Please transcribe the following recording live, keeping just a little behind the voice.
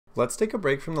Let's take a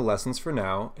break from the lessons for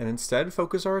now and instead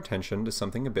focus our attention to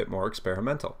something a bit more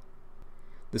experimental.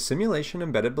 The simulation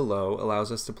embedded below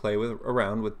allows us to play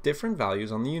around with different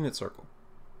values on the unit circle.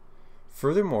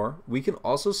 Furthermore, we can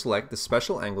also select the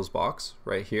special angles box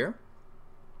right here,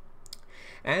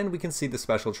 and we can see the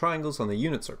special triangles on the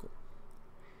unit circle.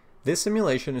 This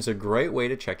simulation is a great way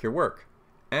to check your work,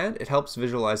 and it helps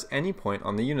visualize any point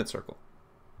on the unit circle.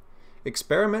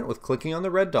 Experiment with clicking on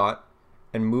the red dot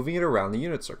and moving it around the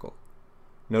unit circle,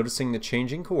 noticing the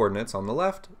changing coordinates on the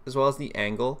left as well as the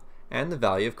angle and the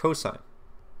value of cosine.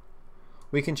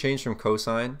 We can change from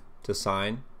cosine to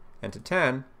sine and to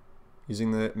tan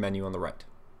using the menu on the right.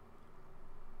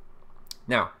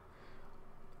 Now,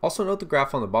 also note the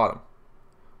graph on the bottom.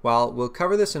 While we'll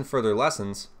cover this in further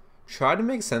lessons, try to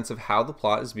make sense of how the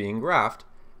plot is being graphed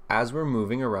as we're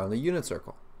moving around the unit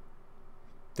circle.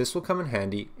 This will come in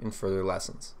handy in further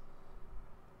lessons.